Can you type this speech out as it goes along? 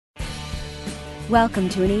Welcome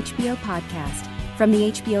to an HBO podcast from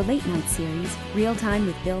the HBO Late Night series, Real Time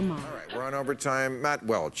with Bill Maher. All right, we're on overtime. Matt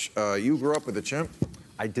Welch, you grew up with a chimp?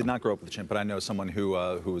 I did not grow up with a chimp, but I know someone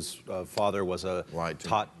whose father was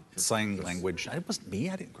taught sign language. It wasn't me.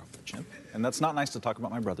 I didn't grow up with a chimp. And that's not nice to talk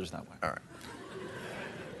about my brothers that way. All right.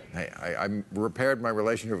 Hey, I repaired my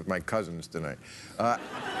relationship with my cousins tonight.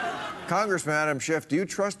 Congressman Adam Schiff, do you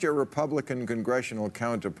trust your Republican congressional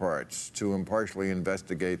counterparts to impartially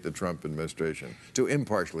investigate the Trump administration? To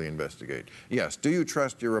impartially investigate. Yes. Do you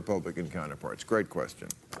trust your Republican counterparts? Great question.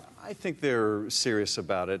 I think they're serious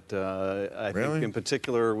about it. I think in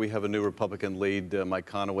particular we have a new Republican lead, Mike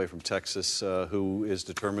Conaway from Texas, who is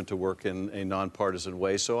determined to work in a nonpartisan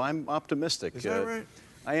way. So I'm optimistic. Is that right?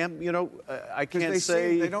 I am, I can't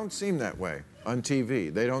say... They don't seem that way on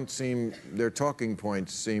TV. They don't seem... Their talking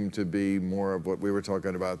points seem to be more of what we were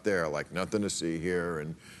talking about there, like nothing to see here,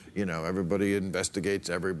 and, everybody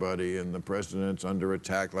investigates everybody, and the president's under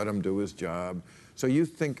attack, let him do his job. So you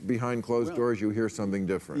think behind closed doors you hear something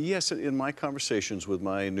different? Yes, in my conversations with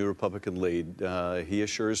my new Republican lead, he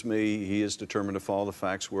assures me he is determined to follow the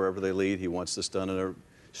facts wherever they lead. He wants this done in a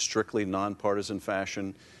strictly nonpartisan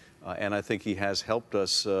fashion. And I think he has helped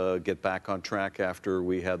us get back on track after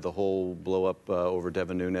we had the whole blow-up over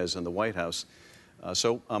Devin Nunes in the White House.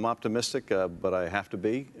 So I'm optimistic, but I have to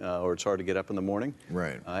be, or it's hard to get up in the morning.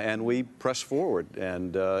 Right. And we press forward.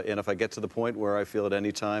 And if I get to the point where I feel at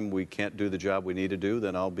any time we can't do the job we need to do,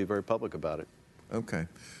 then I'll be very public about it. Okay.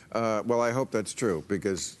 Well, I hope that's true,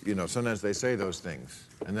 because, sometimes they say those things,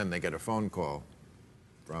 and then they get a phone call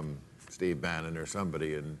from Steve Bannon or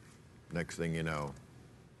somebody, and next thing you know,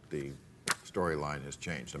 the storyline has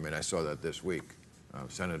changed. I mean, I saw that this week.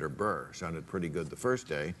 Senator Burr sounded pretty good the first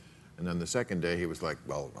day, and then the second day he was like,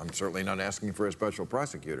 well, I'm certainly not asking for a special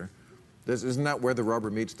prosecutor. Isn't that where the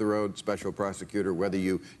rubber meets the road, special prosecutor, whether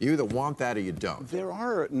you either want that or you don't? There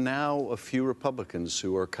are now a few Republicans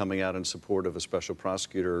who are coming out in support of a special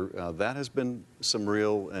prosecutor. That has been some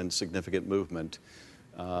real and significant movement.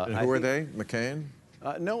 And who are they? McCain?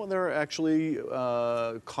 No, there are actually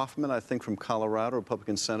Kaufman, I think, from Colorado,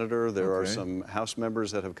 Republican senator. There are some House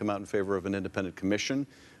members that have come out in favor of an independent commission.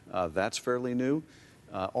 That's fairly new.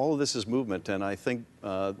 All of this is movement, and I think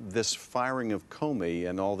this firing of Comey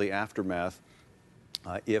and all the aftermath,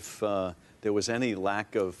 if there was any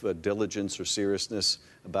lack of diligence or seriousness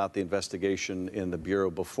about the investigation in the Bureau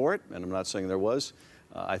before it, and I'm not saying there was,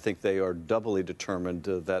 I think they are doubly determined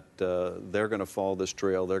that they're going to follow this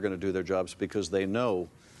trail. They're going to do their jobs because they know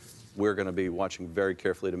we're going to be watching very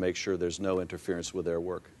carefully to make sure there's no interference with their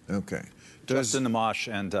work. Okay. Justin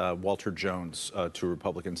Amash and Walter Jones, two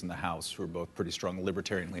Republicans in the House, who are both pretty strong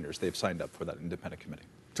libertarian leaders, they've signed up for that independent committee.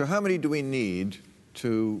 So how many do we need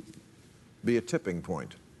to be a tipping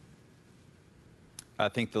point? I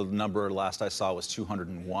think the number last I saw was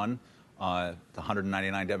 201, the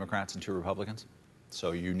 199 Democrats and 2 Republicans.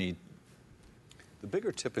 So you need... The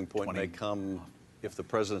bigger tipping point may come if the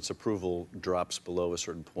president's approval drops below a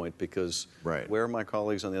certain point, because where my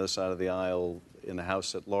colleagues on the other side of the aisle in the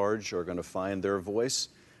House at large are going to find their voice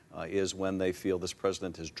is when they feel this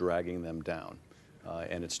president is dragging them down.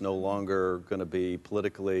 And it's no longer going to be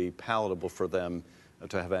politically palatable for them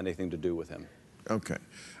to have anything to do with him. Okay.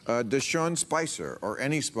 Does Sean Spicer or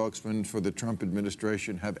any spokesman for the Trump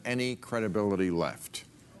administration have any credibility left?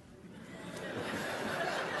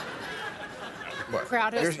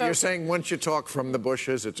 You're saying once you talk from the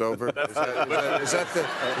bushes, it's over? Is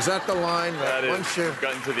that the line? Once you've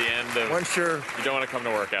gotten to the end of... You don't want to come to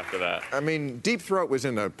work after that. I mean, Deep Throat was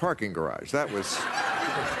in a parking garage. That was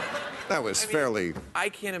fairly... I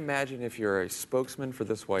can't imagine if you're a spokesman for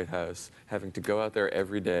this White House having to go out there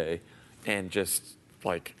every day and just...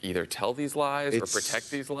 either tell these lies or protect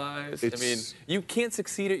these lies. I mean, you can't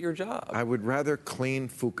succeed at your job. I would rather clean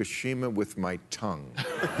Fukushima with my tongue.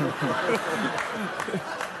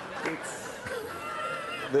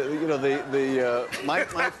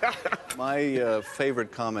 My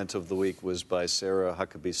favorite comment of the week was by Sarah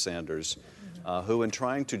Huckabee Sanders, who, in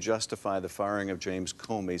trying to justify the firing of James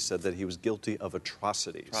Comey, said that he was guilty of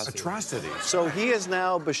atrocities. Atrocities? So he is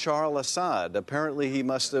now Bashar al-Assad. Apparently he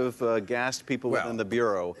must have gassed people within the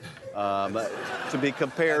Bureau to be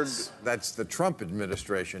compared... That's the Trump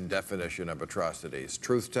administration definition of atrocities.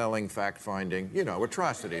 Truth-telling, fact-finding,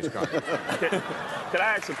 atrocities. Can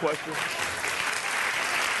I ask a question?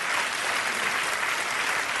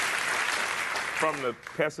 From the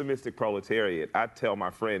pessimistic proletariat, I tell my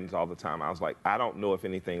friends all the time, I was like, I don't know if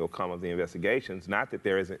anything will come of the investigations. Not that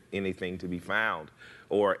there isn't anything to be found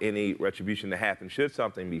or any retribution to happen should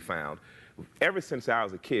something be found. ever since I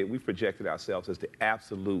was a kid, we projected ourselves as the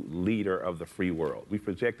absolute leader of the free world. We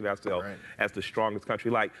projected ourselves as the strongest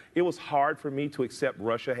country. Like, it was hard for me to accept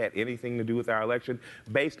Russia had anything to do with our election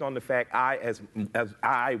based on the fact as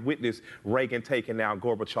I witnessed Reagan taking down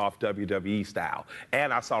Gorbachev WWE style.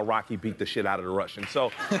 And I saw Rocky beat the shit out of the Russians. So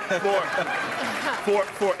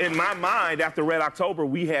for in my mind, after Red October,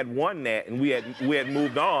 we had won that and we had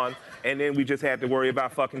moved on. And then we just had to worry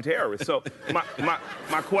about fucking terrorists. So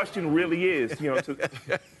my question really is, you know,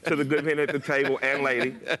 to the good men at the table and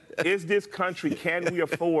lady, is this country, can we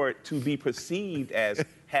afford to be perceived as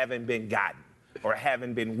having been gotten or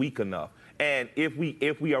having been weak enough? And if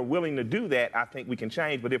we are willing to do that, I think we can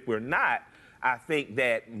change. But if we're not, I think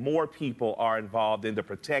that more people are involved in the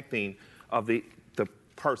protecting of the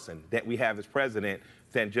person that we have as president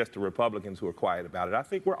than just the Republicans who are quiet about it. I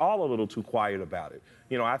think we're all a little too quiet about it.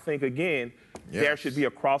 You know, I think, again, there should be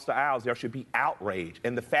across the aisles, there should be outrage.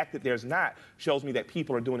 And the fact that there's not shows me that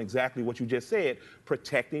people are doing exactly what you just said,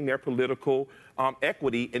 protecting their political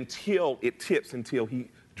equity until it tips, until he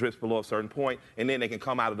drifts below a certain point, and then they can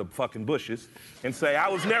come out of the fucking bushes and say, I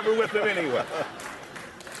was never with them anyway.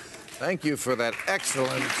 Thank you for that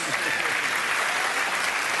excellent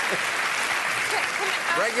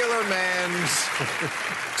regular man's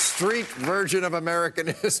street version of American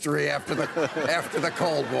history after the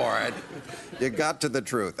Cold War. You got to the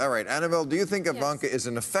truth. All right, Annabelle, do you think Ivanka is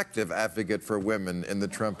an effective advocate for women in the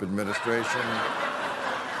Trump administration?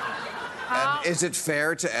 And is it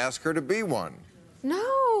fair to ask her to be one?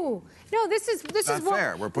 No, this is not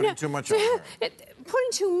fair. We're putting too much on her.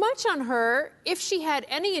 Putting too much on her. If she had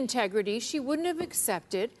any integrity, she wouldn't have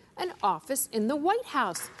accepted an office in the White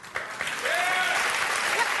House.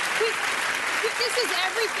 This is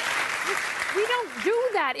everything. We don't do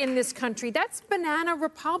that in this country. That's banana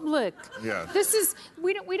republic. Yeah. This is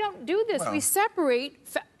we don't do this. Well, we separate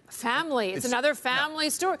family. It's another family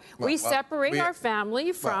story. We separate our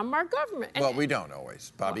family from our government. Well, we don't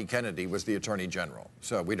always. Bobby Kennedy was the Attorney General,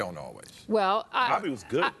 so we don't always. Well, Bobby was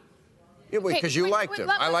good. Because you liked him.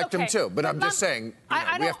 I liked him too. But I'm just saying,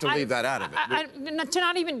 we have to leave that out of it. To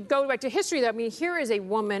not even go back to history, though, I mean, here is a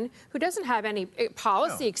woman who doesn't have any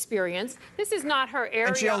policy experience. This is not her area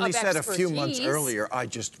of expertise. And she only said a few months earlier, I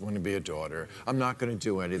just want to be a daughter. I'm not going to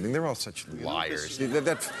do anything. They're all such liars.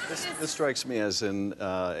 This strikes me as in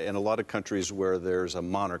a lot of countries where there's a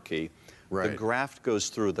monarchy, the graft goes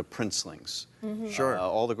through the princelings. Sure.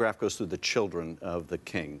 All the graft goes through the children of the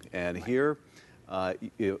king. And here,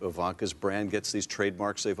 Ivanka's brand gets these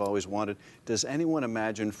trademarks they've always wanted. Does anyone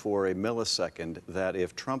imagine for a millisecond that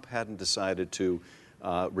if Trump hadn't decided to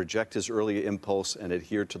reject his early impulse and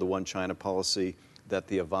adhere to the one China policy, that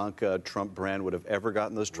the Ivanka Trump brand would have ever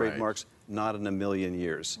gotten those trademarks? Not in a million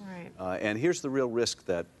years. And here's the real risk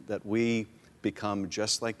that we become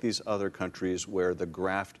just like these other countries where the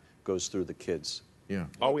graft goes through the kids. Yeah.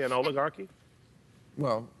 Are we an oligarchy?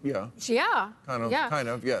 Well, yeah. Yeah. Kind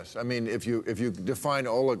of, yes. I mean, if you define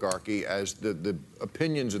oligarchy as the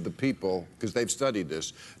opinions of the people, because they've studied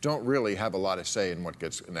this, don't really have a lot of say in what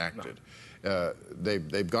gets enacted. No.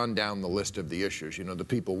 They've gone down the list of the issues. You know, the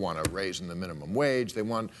people want a raise in the minimum wage. They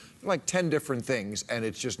want like 10 different things, and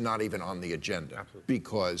it's just not even on the agenda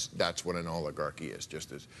because that's what an oligarchy is.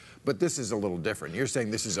 But this is a little different. You're saying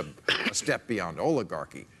this is a step beyond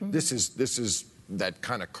oligarchy. This is that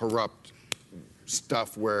kind of corrupt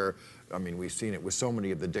stuff where, I mean, we've seen it with so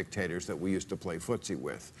many of the dictators that we used to play footsie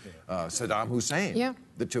with. Saddam Hussein,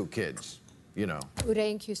 the two kids, you know.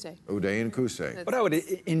 Uday and Qusay. Uday and Qusay. But I would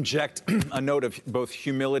inject a note of both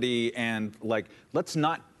humility and, like, let's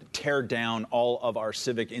not tear down all of our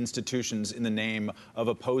civic institutions in the name of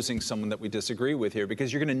opposing someone that we disagree with here,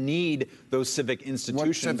 because you're going to need those civic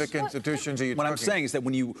institutions. What civic institutions are you talking? What I'm saying is that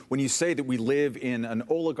when you say that we live in an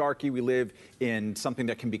oligarchy, we live in something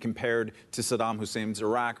that can be compared to Saddam Hussein's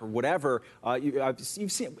Iraq or whatever,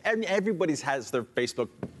 you've seen everybody has their Facebook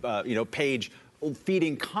page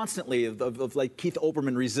feeding constantly of like Keith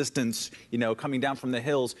Olbermann resistance, coming down from the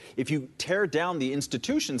hills. If you tear down the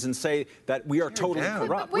institutions and say that we are totally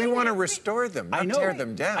corrupt. We want to restore them, not tear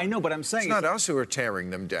them down. I know, but I'm saying... It's not us who are tearing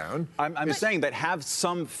them down. I'm saying that have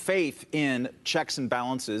some faith in checks and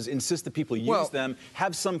balances, insist that people use them,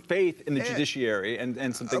 have some faith in the judiciary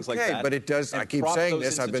and some things like that. Okay, but it does, I keep saying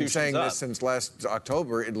this, I've been saying this since last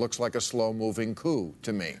October, it looks like a slow-moving coup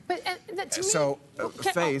to me. But to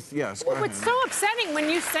me, faith, yes, go ahead. What's so upsetting when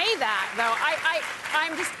you say that, though,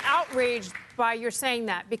 I'm just outraged shocked by your saying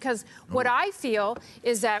that, because what I feel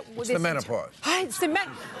is that it's the menopause. It's the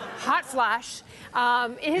hot flash.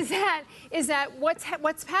 Is that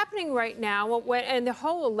what's happening right now? And the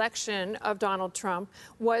whole election of Donald Trump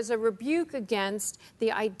was a rebuke against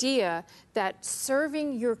the idea that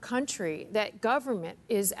serving your country, that government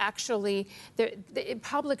is actually the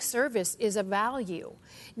public service is a value.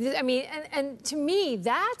 I mean, and to me,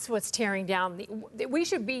 that's what's tearing down. We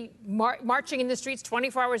should be marching in the streets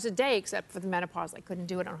 24 hours a day, except for the menopause. I couldn't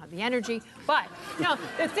do it. I don't have the energy. But no,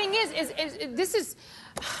 the thing is this is.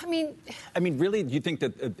 I mean, really, do you think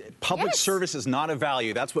that public service is not a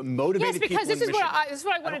value? That's what motivated people in Michigan? Yes, because this is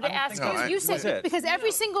what I wanted to ask you. You said because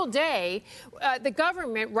every single day, the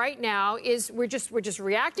government right now we're just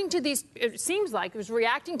reacting to these. It seems like it was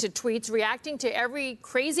reacting to tweets, reacting to every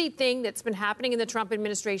crazy thing that's been happening in the Trump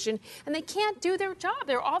administration, and they can't do their job.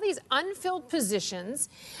 There are all these unfilled positions,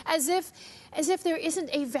 as if there isn't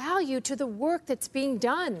a value to the work that's being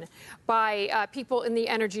done by people in the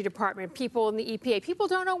Energy Department, people in the EPA. People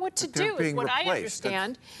don't know what to do, is what I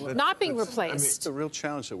understand. Not being replaced. The real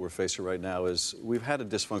challenge that we're facing right now is we've had a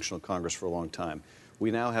dysfunctional Congress for a long time. We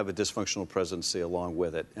now have a dysfunctional presidency along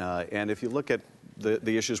with it. And if you look at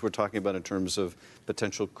the issues we're talking about in terms of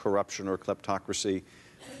potential corruption or kleptocracy,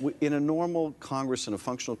 in a normal Congress, in a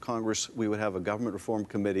functional Congress, we would have a government reform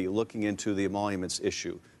committee looking into the emoluments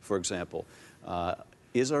issue, for example.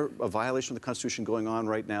 Is there a violation of the Constitution going on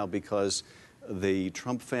right now because the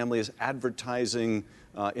Trump family is advertising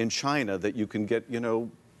in China that you can get,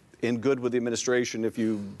 in good with the administration if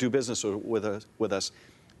you do business with us?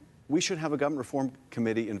 We should have a government reform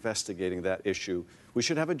committee investigating that issue. We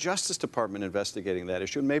should have a Justice Department investigating that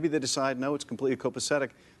issue. And maybe they decide, no, it's completely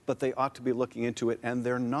copacetic, but they ought to be looking into it, and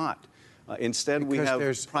they're not. Instead, we have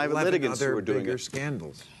private litigants who are doing it.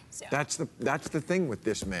 Scandals. So. That's the thing with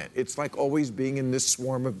this man. It's like always being in this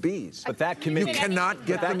swarm of bees. But that committee, you cannot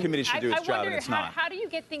get that committee should do its job, and it's not. How do you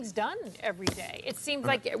get things done every day? It seems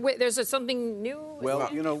like there's something new. Well,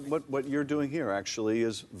 what you're doing here actually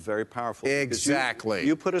is very powerful. Exactly.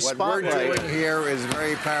 You put a spotlight. What we're doing here is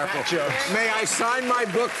very powerful. May I sign my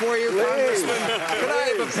book for you, Congressman? Can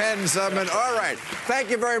I have a pen, someone? All right. Thank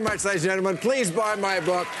you very much, ladies and gentlemen. Please buy my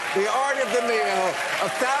book, The Art of the Meal,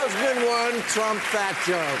 1001 Trump Fat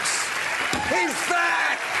Jokes. He's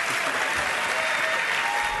fat!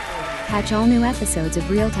 Catch all new episodes of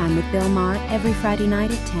Real Time with Bill Maher every Friday night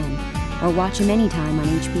at 10, or watch him anytime on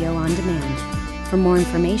HBO On Demand. For more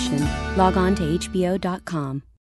information, log on to HBO.com.